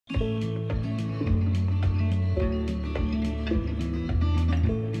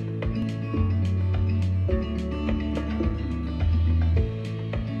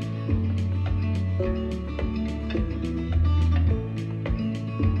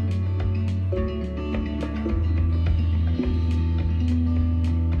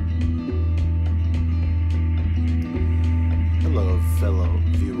Fellow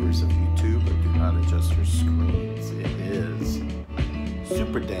viewers of YouTube, do not adjust your screens. It is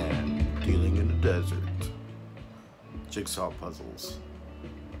Superdan dealing in the desert. Jigsaw puzzles.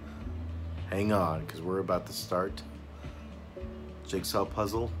 Hang on, because we're about to start Jigsaw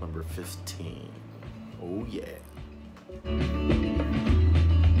puzzle number 15. Oh yeah.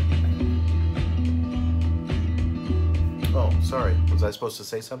 Oh, sorry. Was I supposed to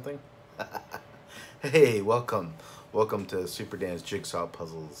say something? Hey, welcome. Welcome to Superdan's Jigsaw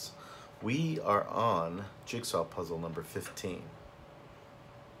Puzzles. We are on Jigsaw puzzle number 15.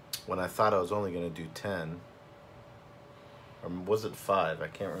 When I thought I was only going to do 10, or was it 5? I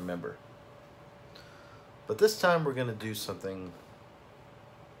can't remember. But this time we're going to do something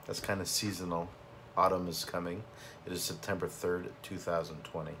that's kind of seasonal. Autumn is coming. It is September 3rd,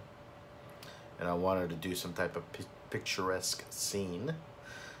 2020. And I wanted to do some type of picturesque scene.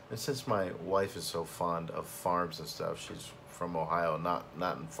 And since my wife is so fond of farms and stuff, she's from Ohio, not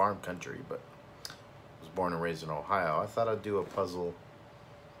in farm country, but was born and raised in Ohio, I thought I'd do a puzzle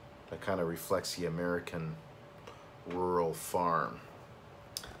that kind of reflects the American rural farm.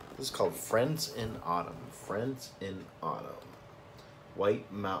 This is called Friends in Autumn. Friends in Autumn.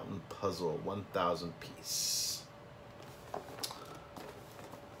 White Mountain Puzzle, 1,000 piece.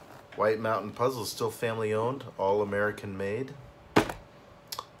 White Mountain Puzzle is still family owned, all American made.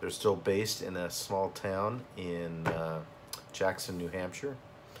 They're still based in a small town in Jackson, New Hampshire,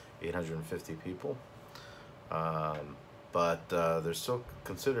 850 people. But they're still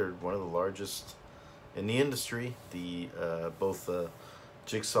considered one of the largest in the industry. Both the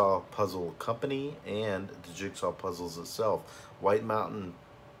Jigsaw Puzzle Company and the Jigsaw Puzzles itself. White Mountain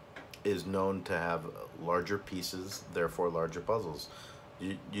is known to have larger pieces, therefore larger puzzles,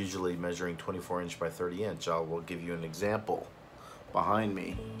 usually measuring 24 inch by 30 inch. I will give you an example. Behind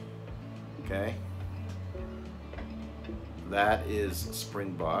me, okay, that is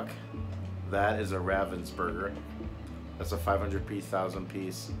Springbok, that is a Ravensburger, that's a 500 piece, 1,000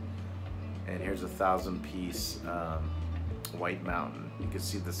 piece, and here's a 1,000 piece White Mountain. You can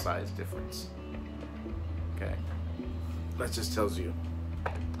see the size difference. Okay, that just tells you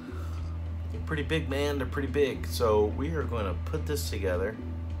they're pretty big, man. They're pretty big. So we are going to put this together,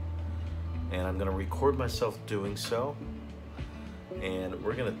 and I'm going to record myself doing so. And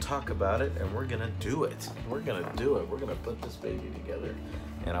we're gonna talk about it, and we're gonna do it. We're gonna do it. We're gonna put this baby together,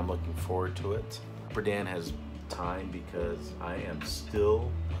 and I'm looking forward to it. Superdan has time because I am still,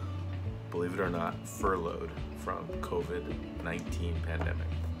 believe it or not, furloughed from COVID-19 pandemic.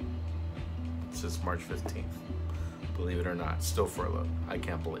 Since March 15th. Believe it or not, still furloughed. I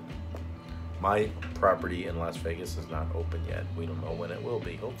can't believe it. My property in Las Vegas is not open yet. We don't know when it will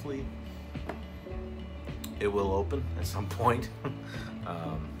be. Hopefully it will open at some point.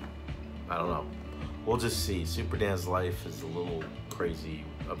 I don't know. We'll just see. Superdan's life is a little crazy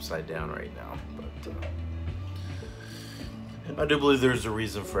upside down right now, but I do believe there's a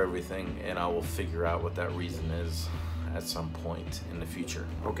reason for everything, and I will figure out what that reason is at some point in the future.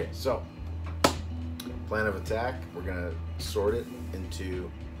 Okay, so plan of attack, we're gonna sort it into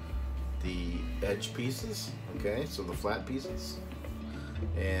the edge pieces, okay, so the flat pieces,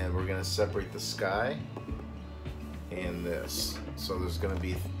 and we're gonna separate the sky and this. So there's going to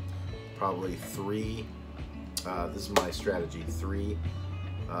be probably three, this is my strategy, three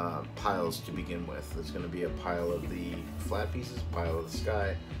piles to begin with. There's going to be a pile of the flat pieces, pile of the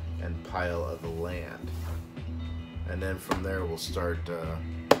sky, and pile of the land. And then from there we'll start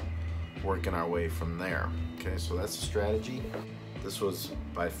working our way from there. Okay, so that's the strategy. This was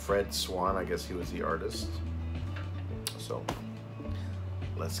by Fred Swan, I guess he was the artist. So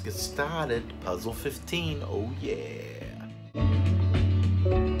let's get started. Puzzle 15, oh yeah.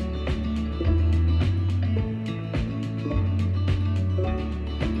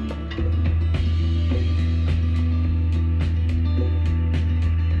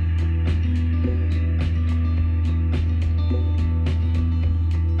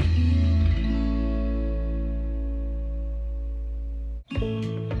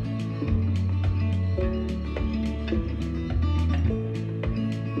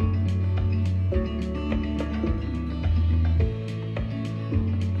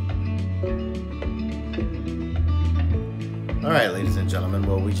 All right, ladies and gentlemen,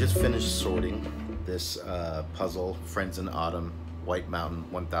 well, we just finished sorting this puzzle, Friends in Autumn, White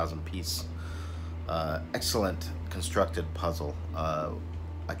Mountain 1000 piece. Excellent constructed puzzle.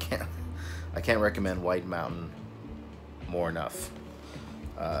 I can't recommend White Mountain more enough.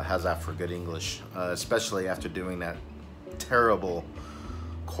 How's that for good English? Especially after doing that terrible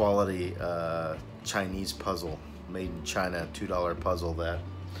quality Chinese puzzle, made in China, $2 puzzle that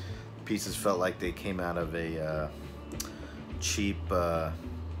pieces felt like they came out of a cheap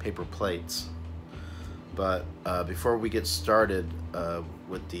paper plates. But before we get started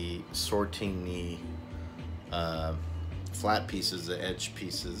with the sorting the flat pieces, the edge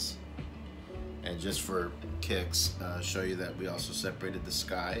pieces, and just for kicks, show you that we also separated the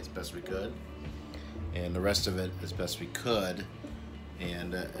sky as best we could, and the rest of it as best we could,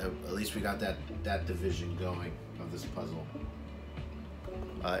 and at least we got that division going of this puzzle.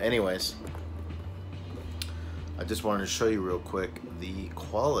 Anyways, I just wanted to show you real quick the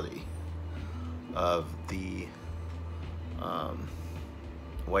quality of the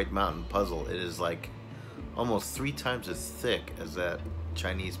White Mountain puzzle. It is like almost 3 times as thick as that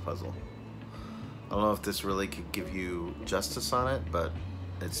Chinese puzzle. I don't know if this really could give you justice on it, but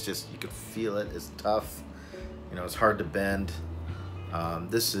it's just, you could feel it. It's tough, you know, it's hard to bend.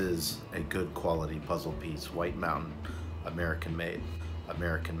 This is a good quality puzzle piece. White Mountain, American made,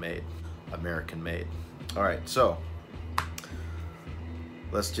 American made, American made. All right, so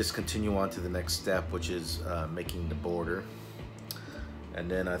let's just continue on to the next step, which is making the border.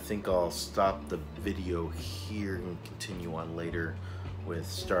 And then I think I'll stop the video here and continue on later with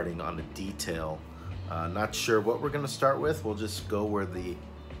starting on the detail. Not sure what we're gonna start with. We'll just go where the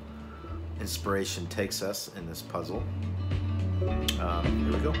inspiration takes us in this puzzle.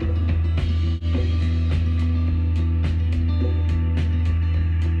 Here we go.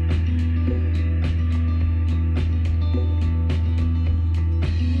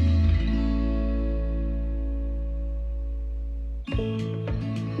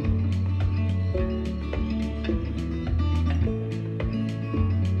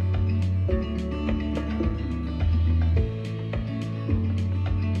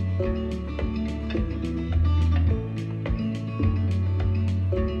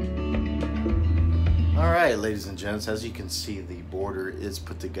 Alright, ladies and gents, as you can see, the border is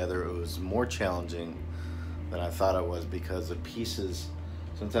put together. It was more challenging than I thought it was because the pieces,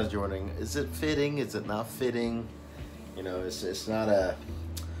 sometimes you're wondering, is it fitting, is it not fitting? You know, it's not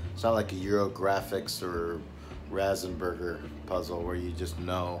like a Eurographics or Rasenberger puzzle where you just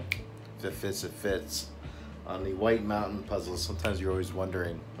know if it fits, it fits. On the White Mountain puzzle, sometimes you're always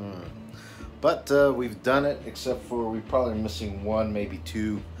wondering, But we've done it, except for we're probably missing 1, maybe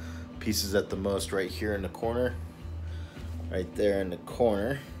 2 pieces at the most right here in the corner. Right there in the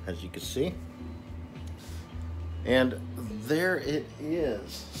corner, as you can see. And there it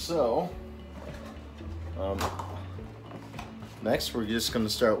is. So, next we're just going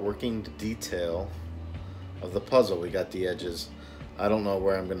to start working the detail of the puzzle. We got the edges. I don't know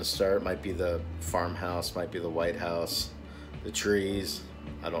where I'm going to start. It might be the farmhouse, might be the White House, the trees.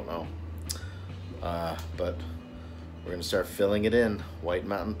 I don't know. But we're going to start filling it in. White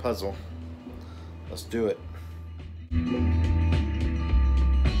Mountain puzzle. Let's do it.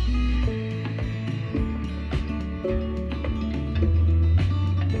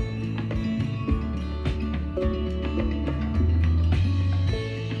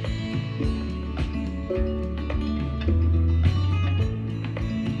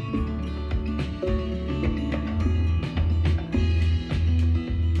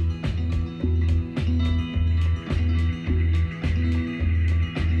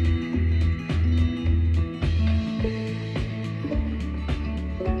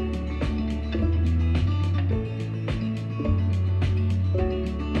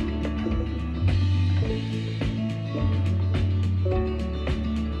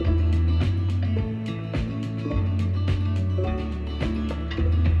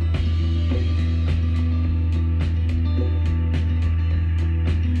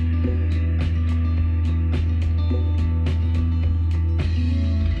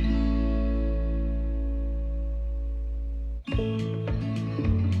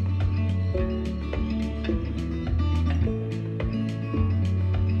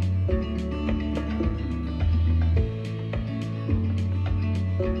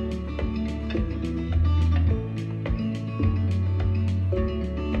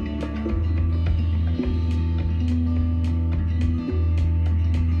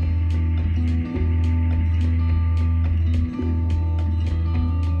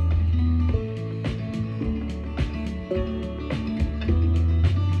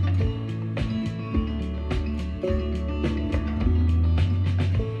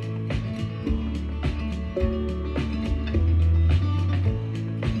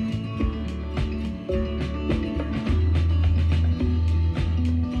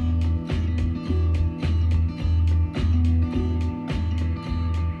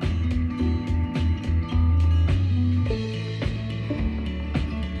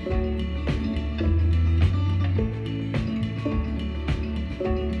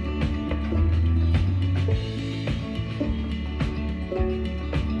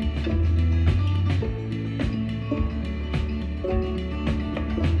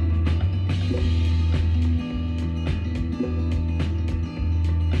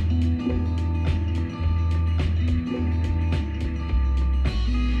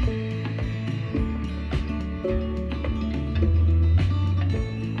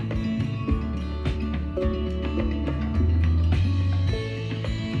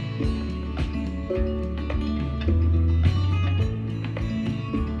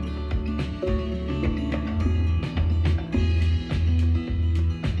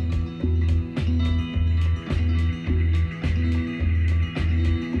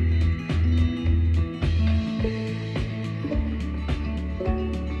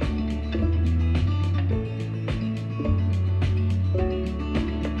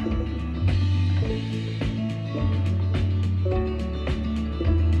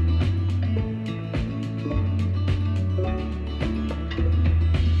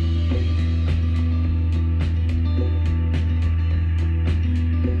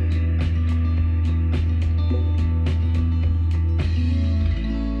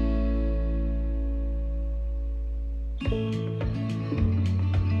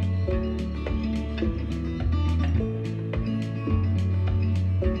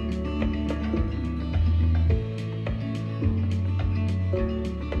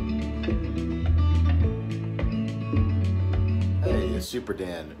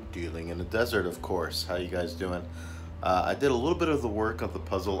 Superdan, dealing in the desert, of course. How you guys doing? I did a little bit of the work of the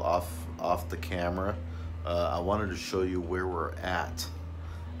puzzle off the camera. I wanted to show you where we're at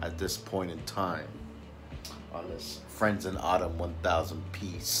this point in time on this Friends in Autumn 1000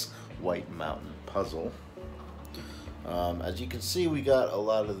 piece White Mountain puzzle. As you can see, we got a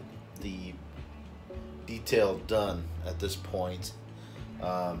lot of the detail done at this point.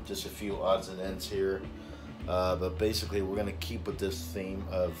 Just a few odds and ends here, but basically we're going to keep with this theme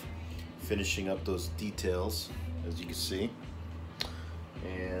of finishing up those details, as you can see.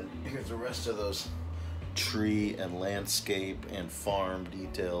 And here's the rest of those tree and landscape and farm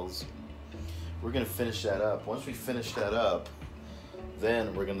details. We're going to finish that up. Once we finish that up,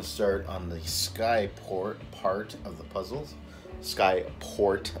 then we're going to start on the sky part of the puzzles. Sky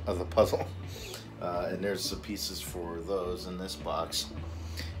port of the puzzle. And there's the pieces for those in this box.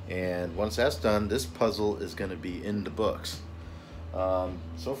 And once that's done, this puzzle is going to be in the books.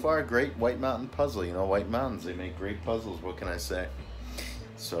 So far, a great White Mountain puzzle. You know, White Mountains, they make great puzzles. What can I say?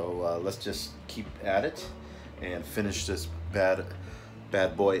 So let's just keep at it and finish this bad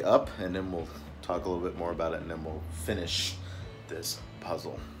boy up, and then we'll talk a little bit more about it, and then we'll finish this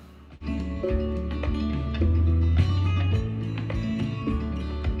puzzle.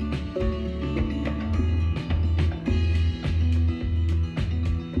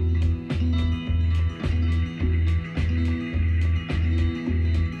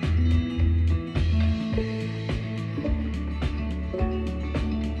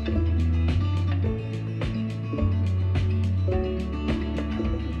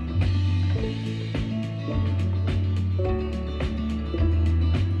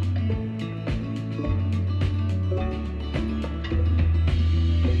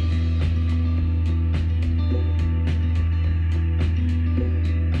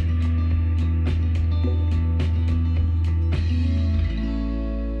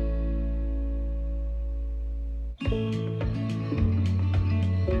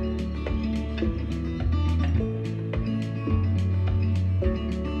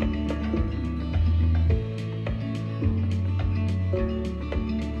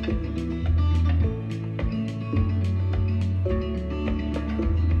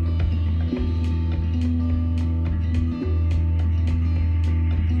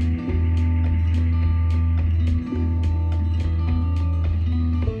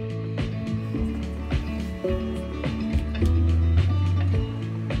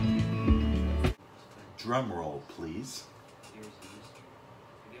 Drum roll, please. Here's a mystery.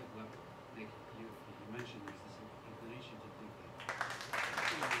 Forget what you mentioned. There's this inclination to think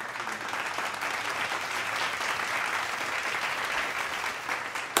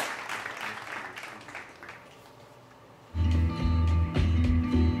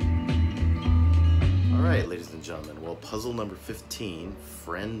that. All right, ladies and gentlemen. Well, puzzle number 15,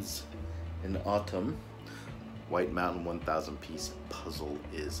 Friends in Autumn, White Mountain 1000 piece puzzle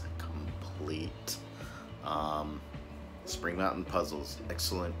is complete. Spring Mountain puzzles,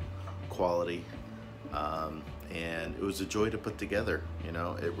 excellent quality, and it was a joy to put together. You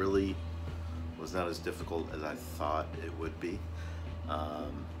know, it really was not as difficult as I thought it would be.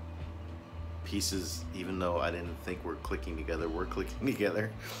 Pieces, even though I didn't think were clicking together, were clicking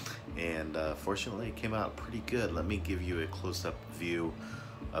together, and fortunately it came out pretty good. Let me give you a close-up view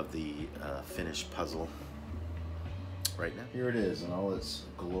of the finished puzzle right now. Here it is in all its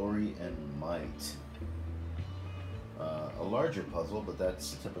glory and might. A larger puzzle, but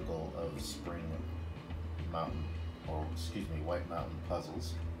that's typical of Spring Mountain, or excuse me, White Mountain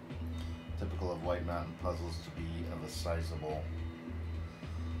puzzles. Typical of White Mountain puzzles to be of a sizable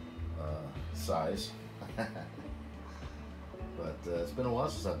size. But it's been a while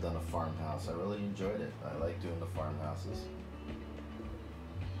since I've done a farmhouse. I really enjoyed it. I like doing the farmhouses.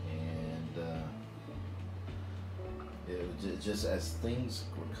 And it just as things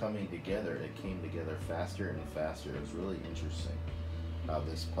were coming together, it came together faster and faster. It was really interesting how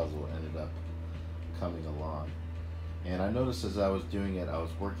this puzzle ended up coming along. And I noticed as I was doing it, I was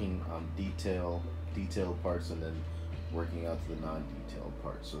working on detailed parts and then working out to the non-detailed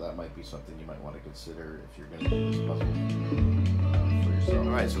parts. So that might be something you might want to consider if you're going to do this puzzle for yourself.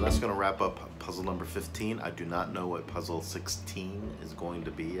 All right, so that's going to wrap up puzzle number 15. I do not know what puzzle 16 is going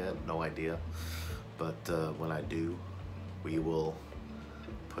to be yet. No idea. But when I do, we will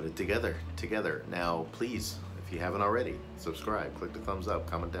put it together. Now, please, if you haven't already, subscribe, click the thumbs up,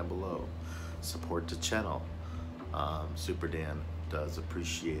 comment down below, support the channel. Superdan does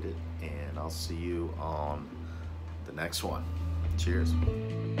appreciate it, and I'll see you on the next one. Cheers.